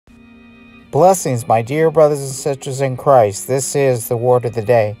Blessings, my dear brothers and sisters in Christ. This is the word of the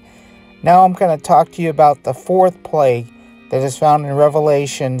day. Now I'm going to talk to you about the fourth plague that is found in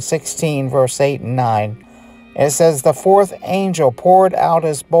Revelation 16, verse 8 and 9. And it says, "The fourth angel poured out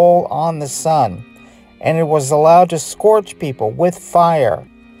his bowl on the sun, and it was allowed to scorch people with fire.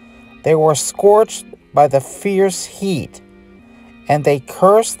 They were scorched by the fierce heat, and they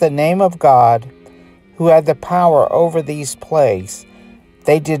cursed the name of God, who had the power over these plagues.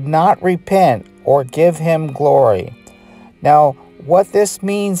 They did not repent or give him glory." Now, what this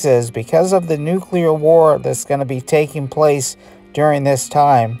means is, because of the nuclear war that's going to be taking place during this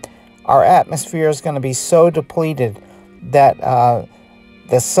time, our atmosphere is going to be so depleted that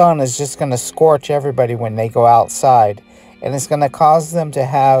the sun is just going to scorch everybody when they go outside. And it's going to cause them to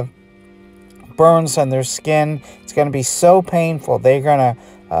have burns on their skin. It's going to be so painful. They're going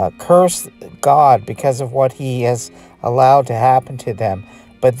to curse God because of what he has allowed to happen to them.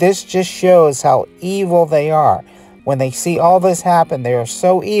 But this just shows how evil they are. When they see all this happen, they are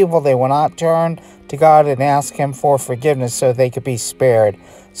so evil they will not turn to God and ask him for forgiveness so they could be spared.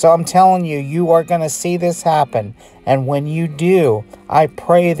 So I'm telling you, you are going to see this happen. And when you do, I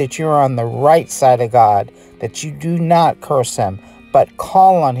pray that you're on the right side of God, that you do not curse him, but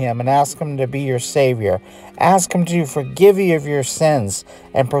call on him and ask him to be your Savior. Ask him to forgive you of your sins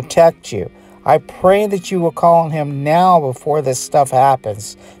and protect you. I pray that you will call on him now before this stuff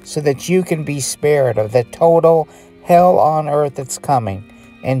happens, so that you can be spared of the total hell on earth that's coming.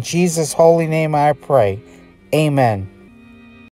 In Jesus' holy name I pray. Amen.